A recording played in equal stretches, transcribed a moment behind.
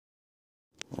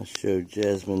I showed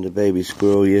Jasmine the baby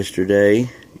squirrel yesterday,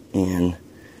 and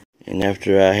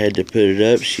after I had to put it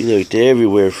up, she looked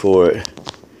everywhere for it.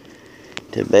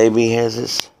 The baby has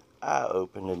its eye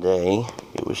open today.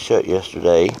 It was shut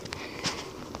yesterday.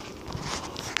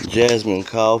 Jasmine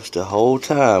coughs the whole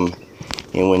time,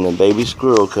 and when the baby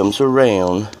squirrel comes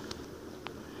around,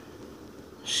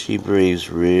 she breathes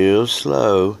real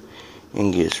slow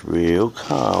and gets real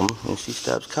calm, and she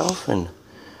stops coughing.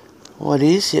 What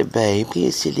is it, baby?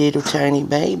 It's a little tiny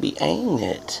baby, ain't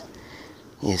it?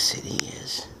 Yes, it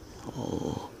is.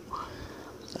 Oh,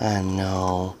 I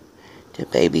know. The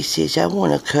baby says, I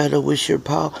want to cuddle with your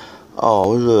paw.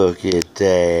 Oh, look at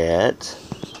that.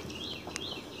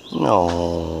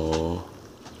 No.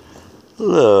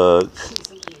 Look.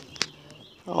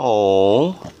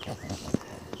 Oh.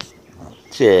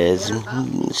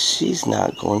 Jasmine, she's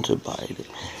not going to bite it.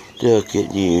 Look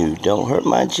at you. Don't hurt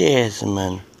my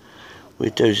Jasmine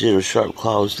with those little sharp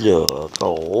claws. Look.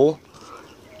 Oh.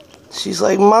 She's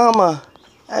like, Mama,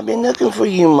 I've been looking for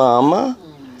you, Mama.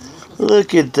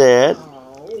 Look at that.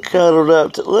 Cuddled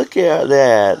up to, look at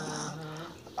that.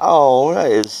 Oh,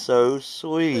 that is so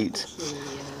sweet.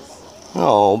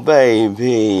 Oh,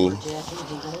 baby.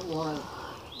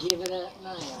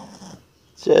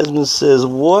 Jasmine says,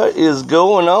 what is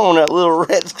going on? That little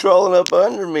rat's crawling up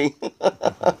under me.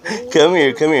 Come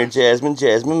here, Jasmine.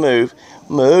 Jasmine, move.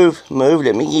 Move,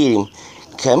 let me get him.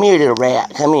 Come here, little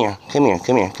rat. Come here.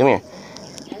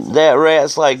 That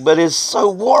rat's like, but it's so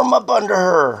warm up under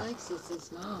her.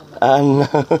 I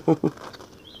know.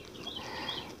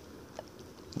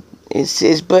 It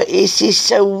says, but it's just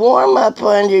so warm up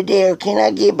under there. Can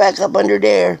I get back up under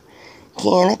there?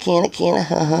 Can I? Can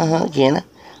I?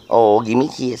 Oh, give me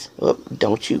a kiss. Oh,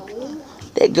 don't you.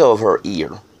 Let go of her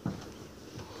ear.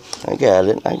 I got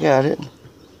it.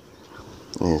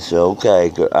 It's okay,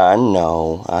 girl. I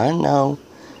know.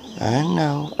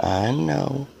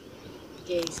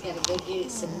 Yeah, he's got to go get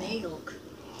it some milk,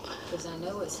 because I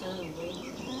know it's hungry.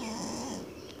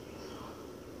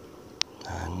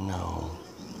 I know.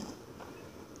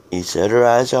 He said her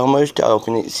eyes almost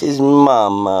open. It says,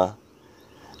 Mama.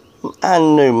 I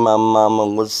knew my mama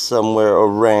was somewhere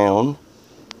around.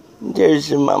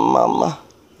 There's my mama.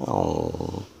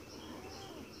 Oh.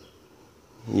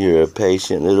 You're a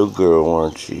patient little girl,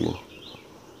 aren't you?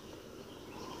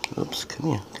 Oops, come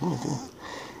here.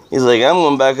 He's like, I'm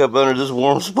going back up under this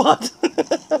warm spot.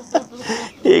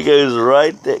 He goes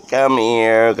right there. Come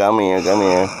here. Okay, come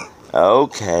here.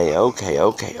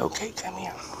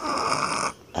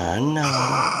 I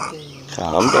know.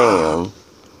 Calm down.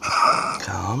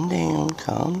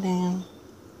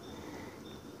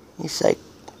 He's like,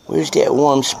 where's that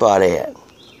warm spot at?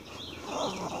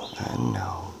 I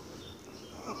know.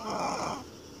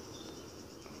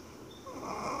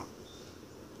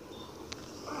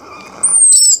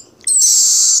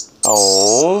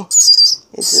 Oh,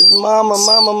 it says, Mama,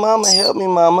 help me,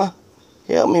 Mama.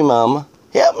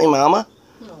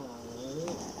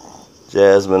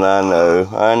 Jasmine, I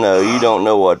know. You don't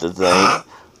know what to think.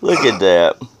 Look at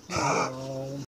that.